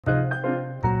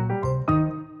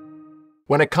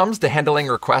When it comes to handling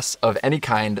requests of any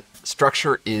kind,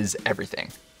 structure is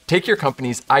everything. Take your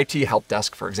company's IT help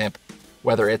desk, for example.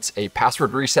 Whether it's a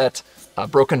password reset, a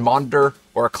broken monitor,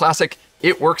 or a classic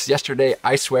 "it works yesterday,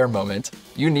 I swear" moment,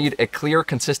 you need a clear,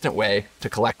 consistent way to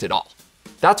collect it all.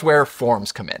 That's where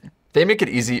forms come in. They make it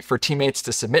easy for teammates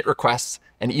to submit requests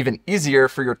and even easier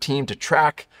for your team to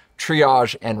track,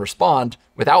 triage, and respond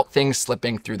without things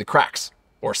slipping through the cracks,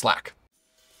 or Slack.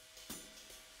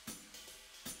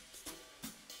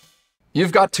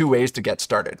 You've got two ways to get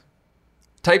started.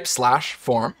 Type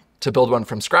 /form to build one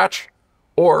from scratch,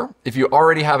 or if you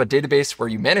already have a database where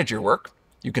you manage your work,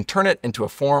 you can turn it into a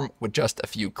form with just a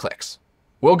few clicks.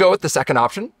 We'll go with the second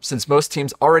option, since most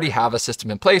teams already have a system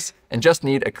in place and just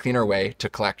need a cleaner way to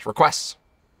collect requests.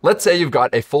 Let's say you've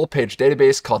got a full-page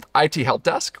database called IT Help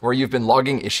Desk where you've been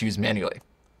logging issues manually.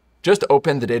 Just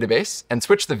open the database and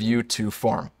switch the view to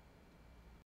Form.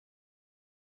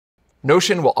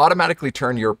 Notion will automatically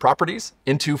turn your properties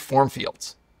into form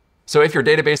fields. So if your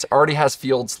database already has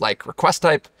fields like request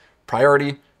type,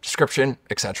 priority, description,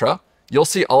 etc., you'll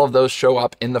see all of those show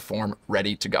up in the form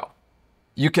ready to go.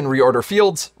 You can reorder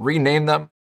fields, rename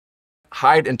them,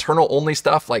 hide internal-only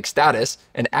stuff like status,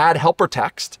 and add helper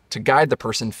text to guide the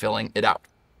person filling it out.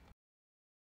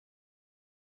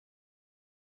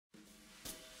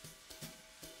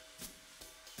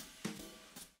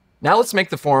 Now let's make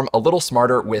the form a little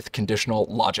smarter with conditional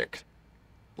logic.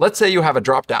 Let's say you have a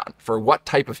dropdown for what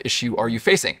type of issue are you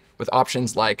facing, with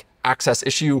options like access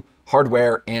issue,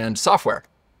 hardware, and software.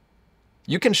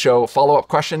 You can show follow-up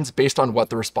questions based on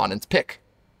what the respondents pick.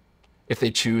 If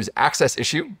they choose access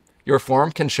issue, your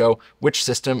form can show which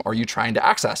system are you trying to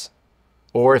access.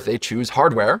 Or if they choose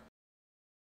hardware,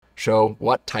 show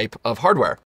what type of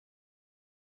hardware,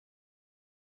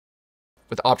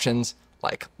 with options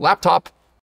like laptop,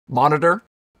 monitor,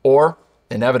 or,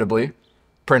 inevitably,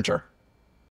 printer.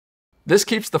 This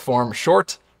keeps the form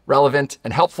short, relevant,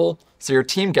 and helpful so your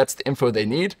team gets the info they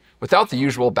need without the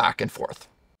usual back and forth.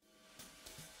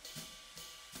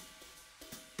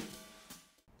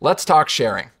 Let's talk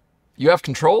sharing. You have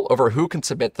control over who can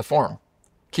submit the form.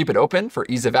 Keep it open for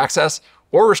ease of access,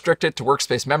 or restrict it to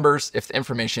workspace members if the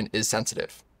information is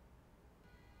sensitive.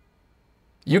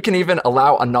 You can even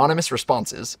allow anonymous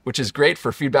responses, which is great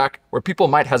for feedback where people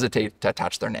might hesitate to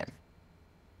attach their name.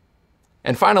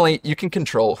 And finally, you can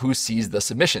control who sees the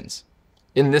submissions.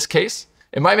 In this case,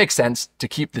 it might make sense to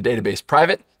keep the database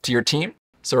private to your team,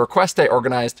 so requests stay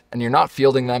organized and you're not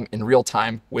fielding them in real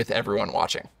time with everyone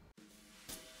watching.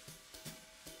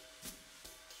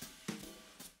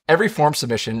 Every form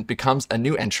submission becomes a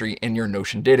new entry in your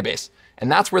Notion database,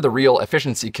 and that's where the real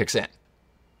efficiency kicks in.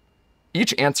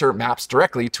 Each answer maps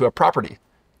directly to a property.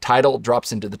 Title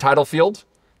drops into the title field,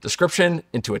 description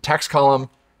into a text column,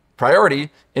 priority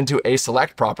into a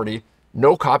select property.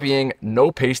 No copying, no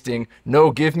pasting,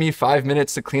 no "give me 5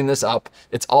 minutes to clean this up."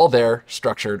 It's all there,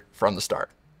 structured from the start.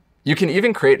 You can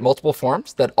even create multiple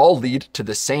forms that all lead to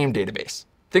the same database.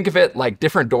 Think of it like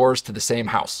different doors to the same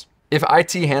house. If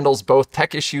IT handles both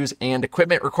tech issues and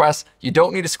equipment requests, you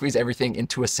don't need to squeeze everything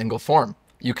into a single form.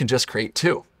 You can just create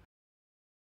two.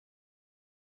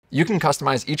 You can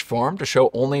customize each form to show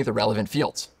only the relevant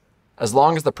fields. As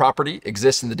long as the property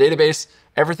exists in the database,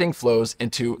 everything flows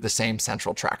into the same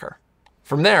central tracker.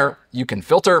 From there, you can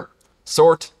filter,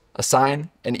 sort, assign,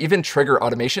 and even trigger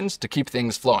automations to keep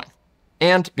things flowing.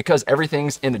 And because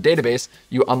everything's in a database,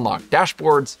 you unlock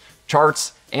dashboards,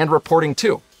 charts, and reporting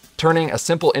too, turning a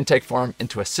simple intake form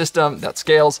into a system that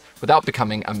scales without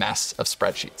becoming a mess of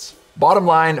spreadsheets. Bottom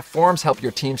line, forms help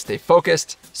your team stay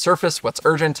focused, surface what's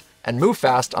urgent, and move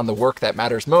fast on the work that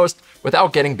matters most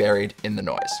without getting buried in the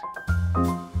noise.